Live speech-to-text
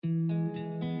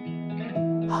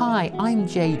Hi, I'm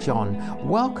J. John.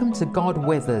 Welcome to God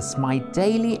With Us, my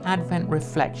daily Advent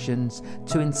reflections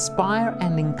to inspire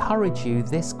and encourage you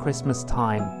this Christmas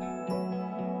time.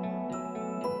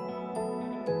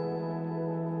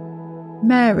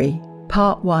 Mary,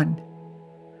 Part 1.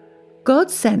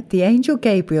 God sent the angel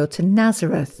Gabriel to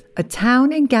Nazareth, a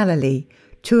town in Galilee,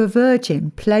 to a virgin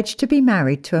pledged to be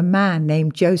married to a man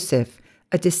named Joseph,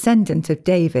 a descendant of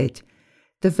David.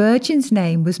 The virgin's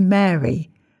name was Mary.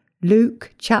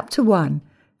 Luke chapter 1,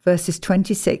 verses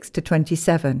 26 to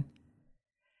 27.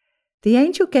 The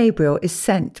angel Gabriel is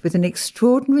sent with an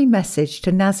extraordinary message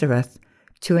to Nazareth,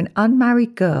 to an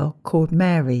unmarried girl called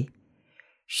Mary.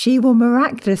 She will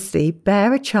miraculously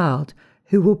bear a child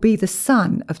who will be the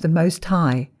Son of the Most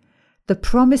High, the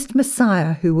promised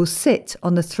Messiah who will sit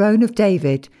on the throne of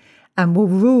David and will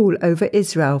rule over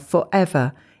Israel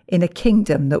forever in a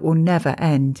kingdom that will never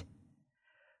end.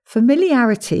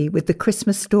 Familiarity with the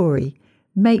Christmas story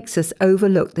makes us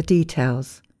overlook the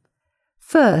details.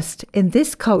 First, in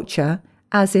this culture,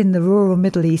 as in the rural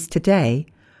Middle East today,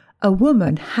 a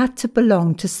woman had to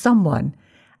belong to someone,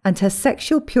 and her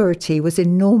sexual purity was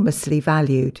enormously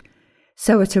valued.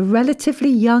 So at a relatively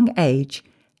young age,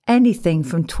 anything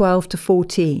from 12 to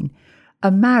 14,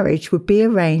 a marriage would be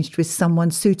arranged with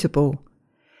someone suitable.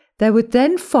 There would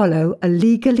then follow a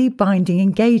legally binding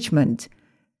engagement,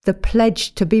 the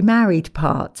pledged to be married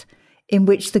part, in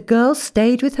which the girl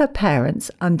stayed with her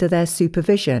parents under their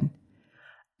supervision.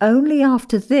 Only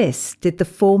after this did the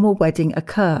formal wedding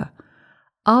occur,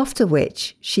 after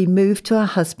which she moved to her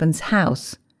husband's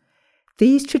house.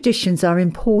 These traditions are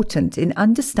important in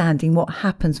understanding what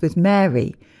happens with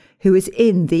Mary, who is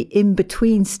in the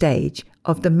in-between stage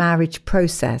of the marriage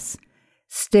process,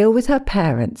 still with her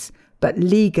parents, but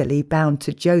legally bound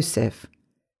to Joseph.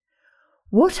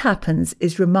 What happens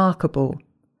is remarkable.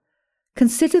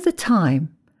 Consider the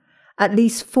time. At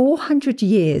least 400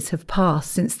 years have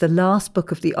passed since the last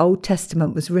book of the Old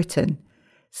Testament was written.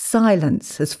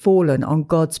 Silence has fallen on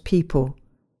God's people.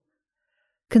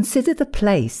 Consider the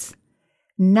place.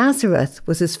 Nazareth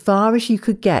was as far as you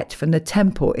could get from the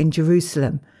temple in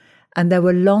Jerusalem, and there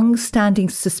were long-standing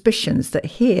suspicions that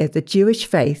here the Jewish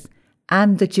faith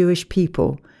and the Jewish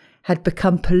people had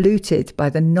become polluted by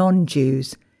the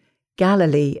non-Jews.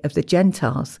 Galilee of the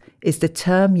Gentiles is the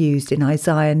term used in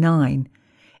Isaiah 9.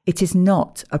 It is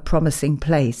not a promising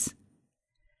place.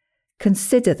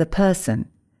 Consider the person.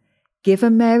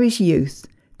 Given Mary's youth,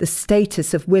 the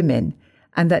status of women,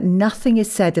 and that nothing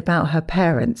is said about her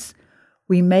parents,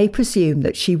 we may presume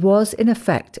that she was in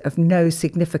effect of no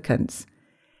significance.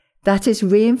 That is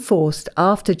reinforced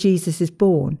after Jesus is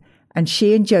born, and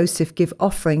she and Joseph give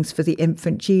offerings for the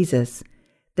infant Jesus.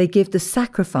 They give the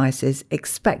sacrifices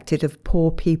expected of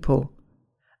poor people.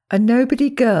 A nobody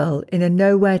girl in a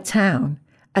nowhere town,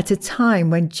 at a time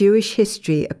when Jewish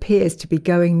history appears to be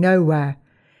going nowhere.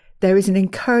 There is an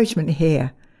encouragement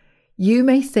here. You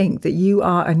may think that you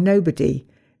are a nobody,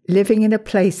 living in a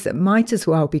place that might as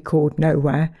well be called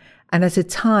nowhere, and at a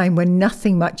time when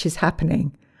nothing much is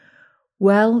happening.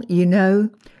 Well,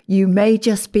 you may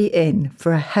just be in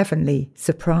for a heavenly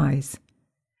surprise.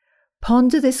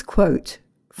 Ponder this quote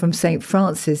from St.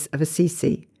 Francis of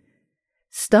Assisi.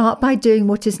 Start by doing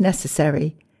what is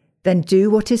necessary, then do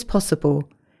what is possible,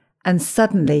 and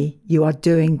suddenly you are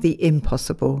doing the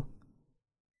impossible.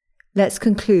 Let's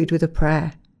conclude with a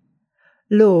prayer.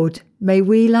 Lord, may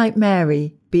we, like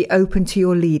Mary, be open to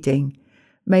your leading.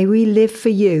 May we live for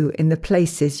you in the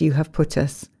places you have put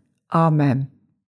us. Amen.